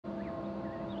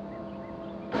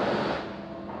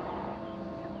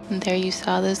And there you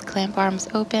saw those clamp arms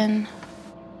open.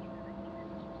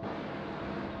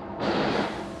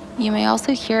 You may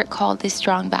also hear it called the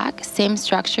strong back, same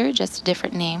structure, just a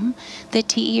different name. The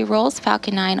TE rolls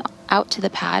Falcon 9 out to the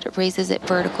pad, raises it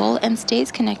vertical, and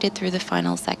stays connected through the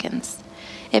final seconds.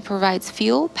 It provides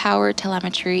fuel, power,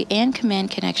 telemetry, and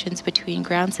command connections between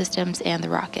ground systems and the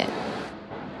rocket.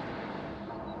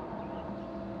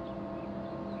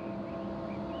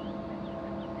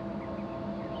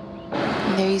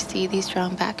 And there you see the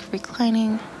strong back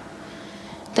reclining.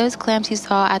 Those clamps you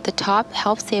saw at the top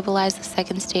help stabilize the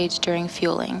second stage during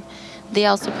fueling. They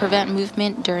also prevent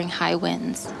movement during high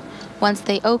winds. Once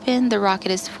they open, the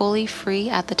rocket is fully free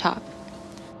at the top.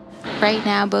 Right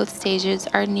now, both stages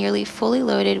are nearly fully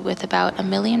loaded with about 1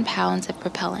 million pounds of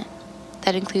propellant.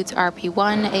 That includes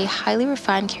RP-1, a highly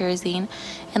refined kerosene,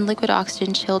 and liquid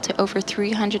oxygen chilled to over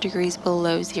 300 degrees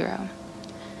below zero.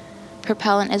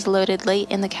 Propellant is loaded late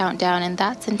in the countdown, and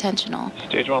that's intentional.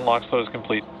 Stage 1 LOX load is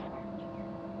complete.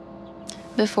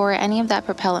 Before any of that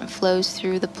propellant flows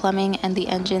through the plumbing and the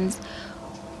engines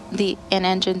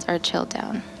are chilled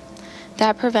down.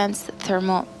 That prevents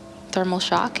thermal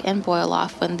shock and boil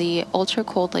off when the ultra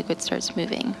cold liquid starts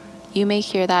moving. You may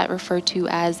hear that referred to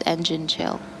as engine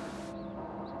chill.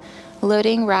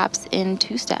 Loading wraps in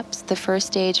 2 steps. The first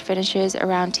stage finishes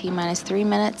around T-3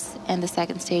 minutes, and the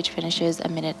second stage finishes a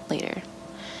minute later.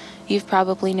 You've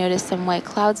probably noticed some white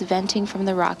clouds venting from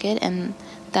the rocket, and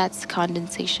that's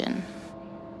condensation.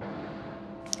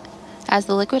 As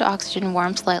the liquid oxygen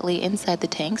warms slightly inside the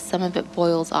tanks, some of it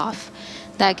boils off.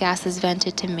 That gas is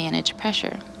vented to manage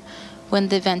pressure. When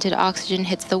the vented oxygen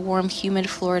hits the warm, humid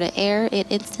Florida air, it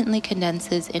instantly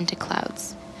condenses into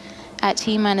clouds. At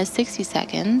T-60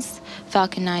 seconds,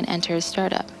 Falcon 9 enters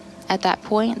startup. At that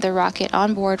point, the rocket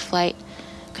onboard flight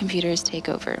computers take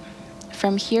over.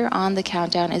 From here on, the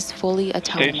countdown is fully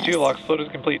autonomous. Stage 2 LOX load is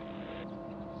complete.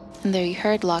 And there you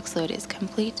heard, LOX load is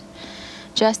complete.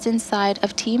 Just inside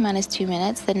of T-2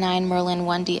 minutes, the 9 Merlin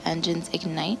 1D engines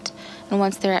ignite, and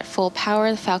once they're at full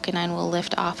power, the Falcon 9 will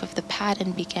lift off of the pad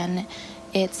and begin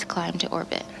its climb to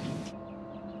orbit.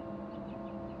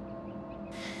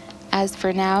 As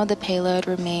for now, the payload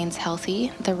remains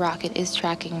healthy. The rocket is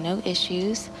tracking no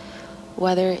issues.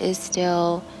 Weather is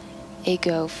still a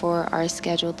go for our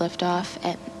scheduled liftoff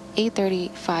at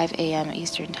 8:35 a.m.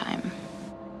 Eastern Time.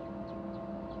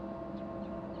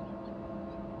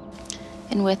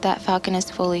 And with that, Falcon is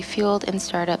fully fueled in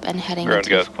startup and heading Ground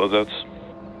gas closeouts.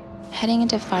 Heading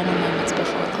into final moments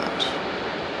before launch.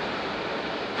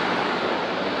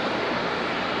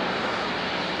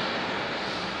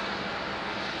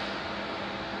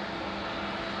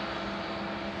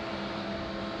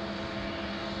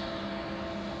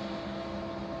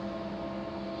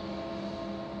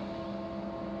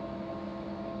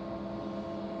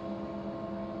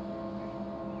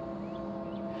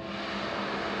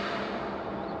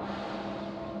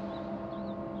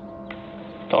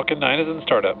 Falcon 9 is in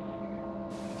startup.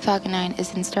 Falcon 9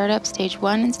 is in startup. Stage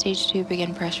 1 and Stage 2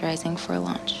 begin pressurizing for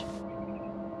launch.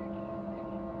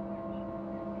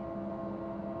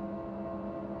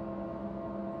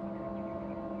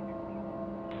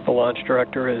 The launch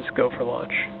director is go for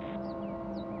launch.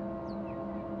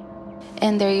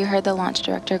 And there you heard the launch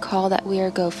director call that we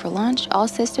are go for launch. All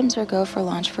systems are go for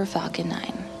launch for Falcon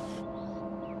 9.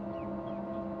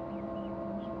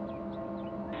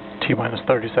 T-minus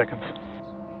 30 seconds.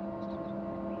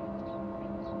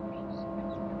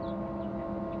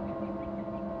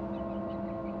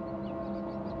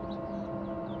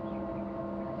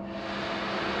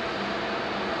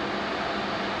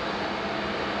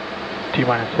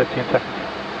 T-minus 15 seconds.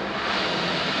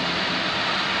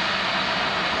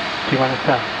 T-minus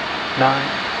 10, 9,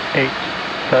 8,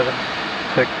 7,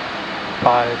 6,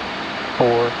 5,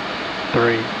 4,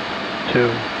 3, 2,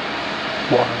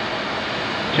 1,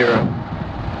 0.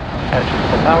 Engine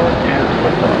full power and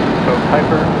liftoff. Go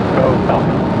Piper, go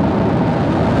Falcon.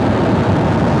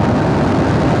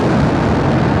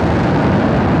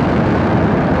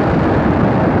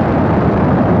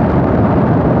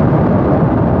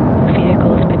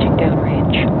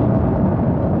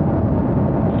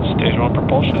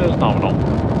 Propulsion is nominal.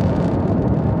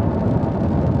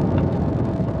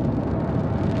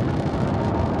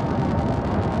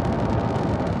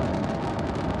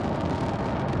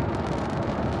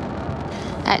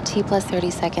 At T plus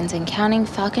 30 seconds and counting,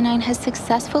 Falcon 9 has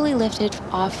successfully lifted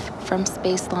off from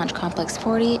Space Launch Complex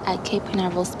 40 at Cape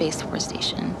Canaveral Space Force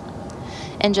Station.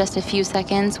 In just a few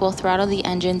seconds, we'll throttle the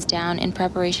engines down in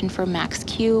preparation for max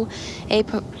Q, a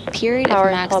period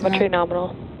of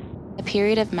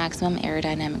maximum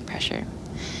aerodynamic pressure.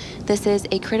 This is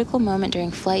a critical moment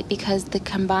during flight because the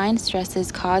combined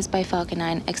stresses caused by Falcon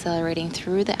 9 accelerating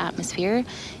through the atmosphere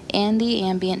and the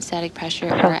ambient static pressure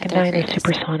are at Falcon their 9 is greatest.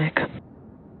 supersonic.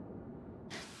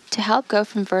 To help go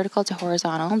from vertical to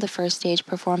horizontal, the first stage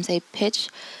performs a pitch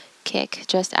kick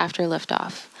just after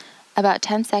liftoff, about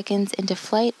 10 seconds into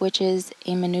flight, which is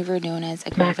a maneuver known as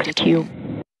a gravity Max Q.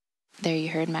 turn. There you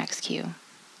heard Max Q.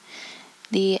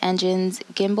 The engines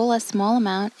gimbal a small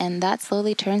amount, and that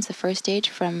slowly turns the first stage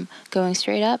from going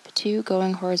straight up to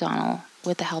going horizontal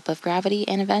with the help of gravity,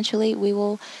 and eventually we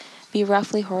will be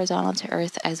roughly horizontal to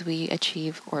Earth as we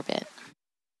achieve orbit.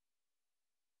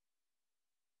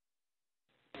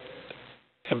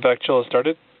 Impact chill has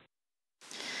started.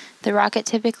 The rocket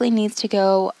typically needs to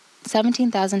go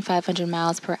 17,500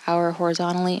 miles per hour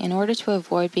horizontally in order to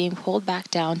avoid being pulled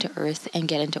back down to Earth and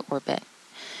get into orbit.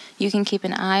 You can keep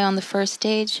an eye on the first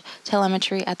stage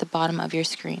telemetry at the bottom of your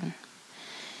screen.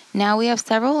 Now we have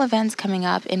several events coming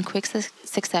up in quick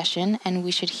succession, and we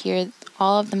should hear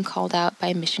all of them called out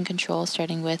by mission control,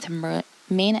 starting with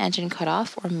main engine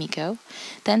cutoff, or MECO,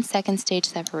 then second stage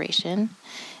separation,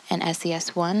 and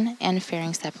SES-1, and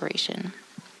fairing separation.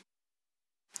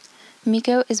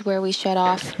 MECO is where we shut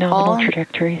off all 9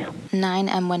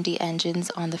 M1D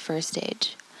engines on the first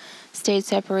stage. Stage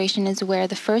separation is where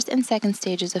the first and second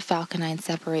stages of Falcon 9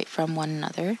 separate from one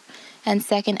another. And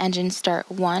second engine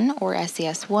start 1, or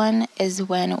SES-1, is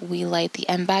when we light the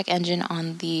MVAC engine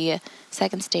on the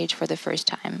second stage for the first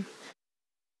time.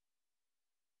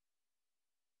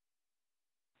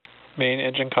 Main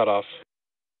engine cutoff.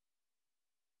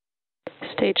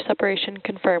 Stage separation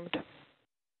confirmed.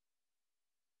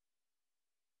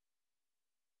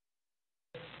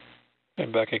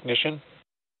 MVAC ignition.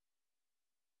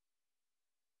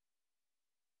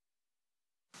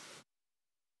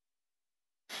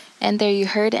 And there you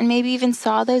heard and maybe even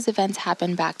saw those events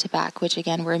happen back to back, which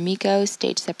again were MECO,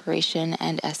 stage separation,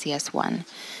 and SES-1.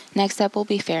 Next up will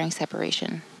be fairing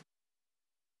separation.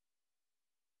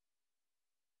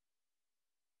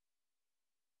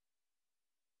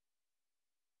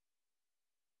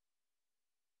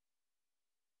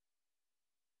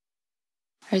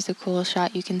 Here's a cool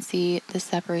shot. You can see the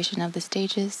separation of the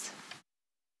stages.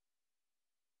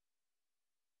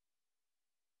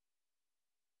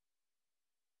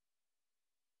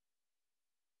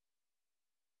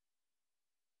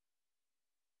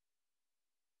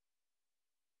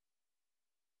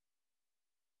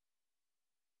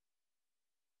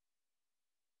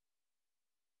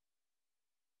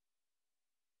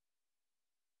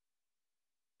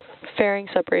 Fairing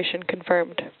separation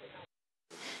confirmed.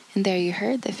 And there you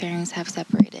heard the fairings have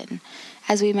separated.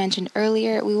 As we mentioned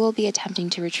earlier, we will be attempting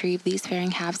to retrieve these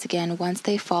fairing halves again once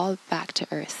they fall back to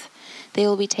Earth. They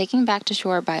will be taken back to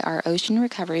shore by our ocean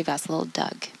recovery vessel,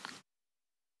 Doug.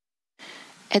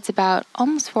 It's about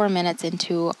almost 4 minutes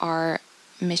into our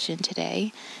mission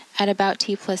today. At about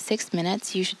T+6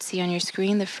 minutes, you should see on your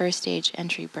screen the first stage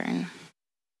entry burn.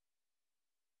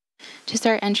 To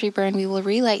start entry burn, we will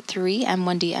relight 3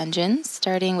 M1D engines,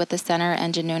 starting with the center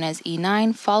engine known as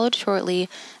E9, followed shortly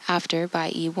after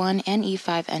by E1 and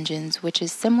E5 engines, which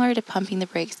is similar to pumping the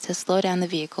brakes to slow down the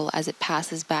vehicle as it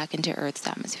passes back into Earth's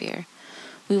atmosphere.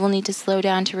 We will need to slow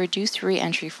down to reduce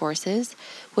re-entry forces,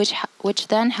 which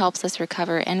then helps us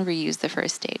recover and reuse the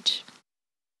first stage.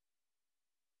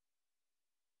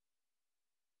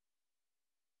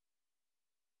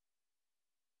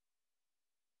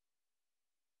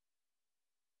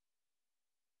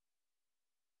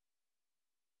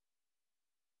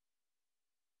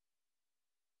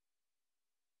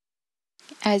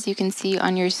 As you can see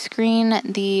on your screen,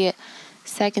 the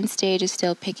second stage is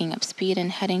still picking up speed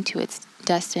and heading to its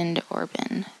destined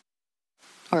orbit.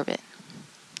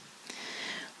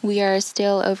 We are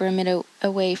still over a minute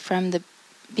away from the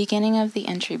beginning of the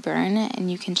entry burn,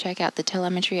 and you can check out the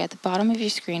telemetry at the bottom of your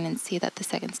screen and see that the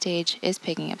second stage is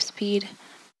picking up speed.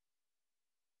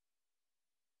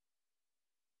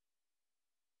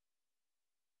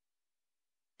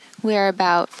 We are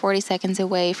about 40 seconds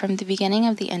away from the beginning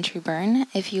of the entry burn.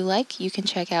 If you like, you can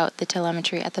check out the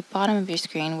telemetry at the bottom of your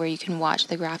screen where you can watch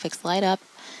the graphics light up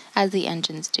as the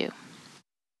engines do.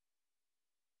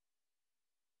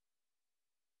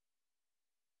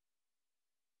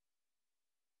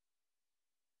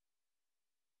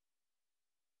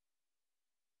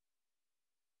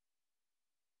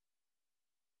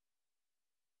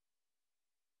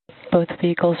 Both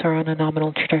vehicles are on a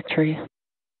nominal trajectory.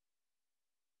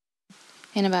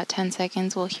 In about 10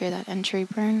 seconds, we'll hear that entry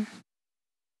burn.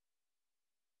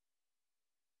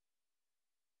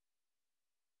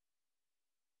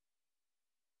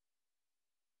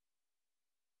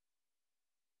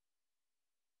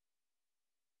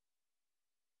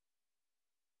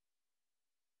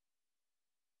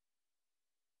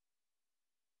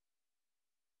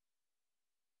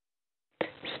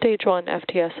 Stage 1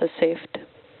 FTS has safed.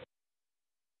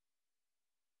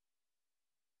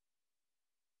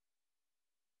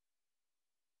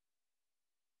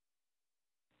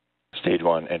 Stage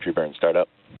 1 entry burn startup.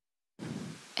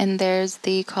 And there's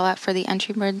the call out for the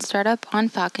entry burn startup on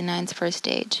Falcon 9's first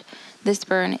stage. This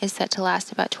burn is set to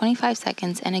last about 25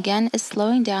 seconds and again is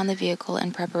slowing down the vehicle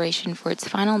in preparation for its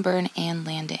final burn and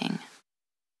landing.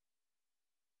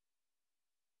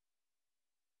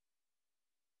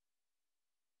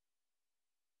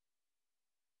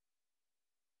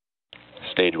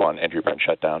 Stage 1 entry burn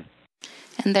shutdown.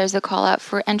 And there's a call out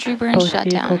for entry burn Both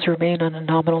shutdown. vehicles remain on a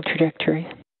nominal trajectory.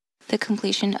 The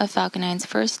completion of Falcon 9's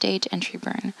first stage entry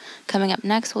burn. Coming up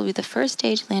next will be the first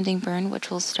stage landing burn,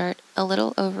 which will start a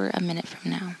little over a minute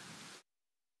from now.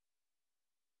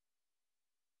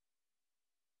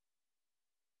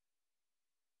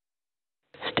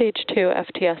 Stage 2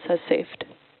 FTS has safed.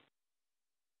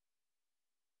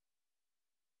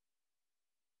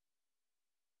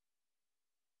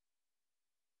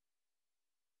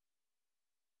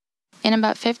 In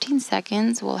about 15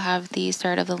 seconds, we'll have the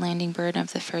start of the landing burn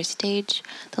of the first stage.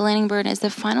 The landing burn is the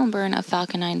final burn of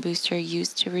Falcon 9 booster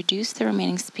used to reduce the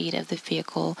remaining speed of the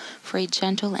vehicle for a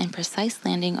gentle and precise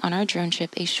landing on our drone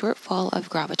ship, a short fall of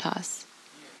gravitas.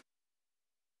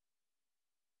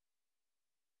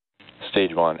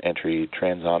 Stage 1 entry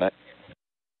transonic.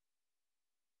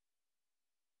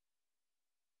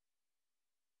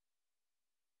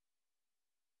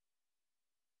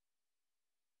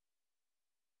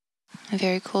 A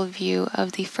very cool view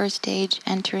of the first stage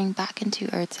entering back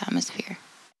into Earth's atmosphere.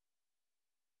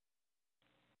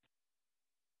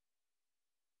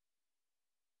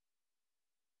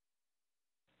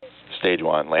 Stage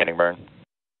 1 landing burn.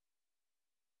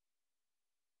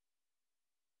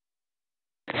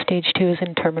 Stage 2 is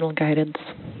in terminal guidance.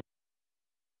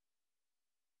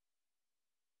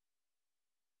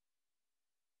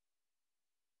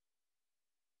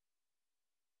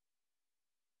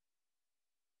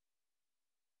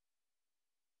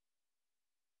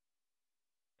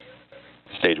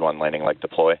 Stage 1 landing leg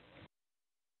deploy.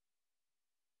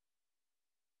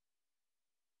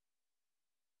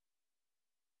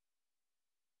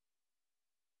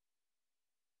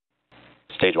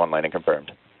 Stage 1 landing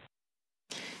confirmed.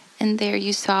 And there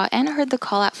you saw and heard the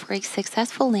call out for a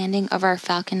successful landing of our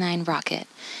Falcon 9 rocket.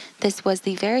 This was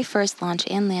the very first launch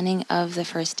and landing of the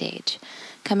first stage.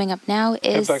 Coming up now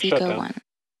is SECO 1.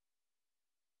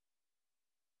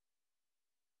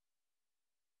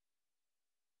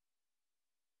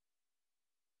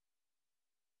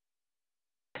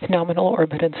 Nominal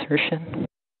orbit insertion.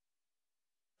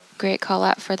 Great call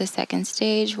out for the second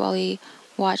stage while we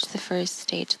watch the first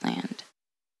stage land.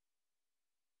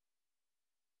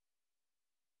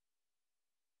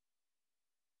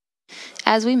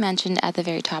 As we mentioned at the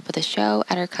very top of the show,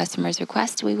 at our customer's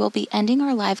request, we will be ending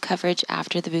our live coverage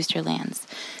after the booster lands.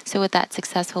 So with that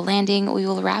successful landing, we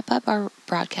will wrap up our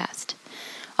broadcast.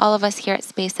 All of us here at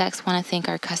SpaceX want to thank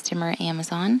our customer,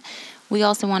 Amazon. We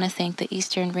also want to thank the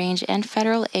Eastern Range and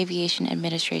Federal Aviation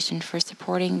Administration for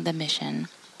supporting the mission.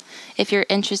 If you're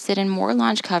interested in more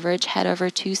launch coverage, head over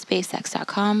to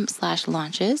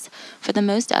spacex.com/launches for the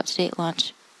most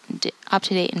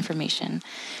up-to-date information.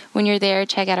 When you're there,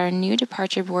 check out our new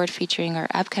departure board featuring our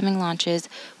upcoming launches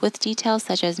with details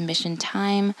such as mission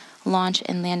time, launch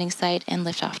and landing site, and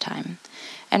liftoff time.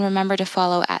 And remember to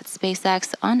follow at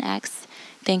SpaceX on X.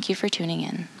 Thank you for tuning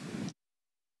in.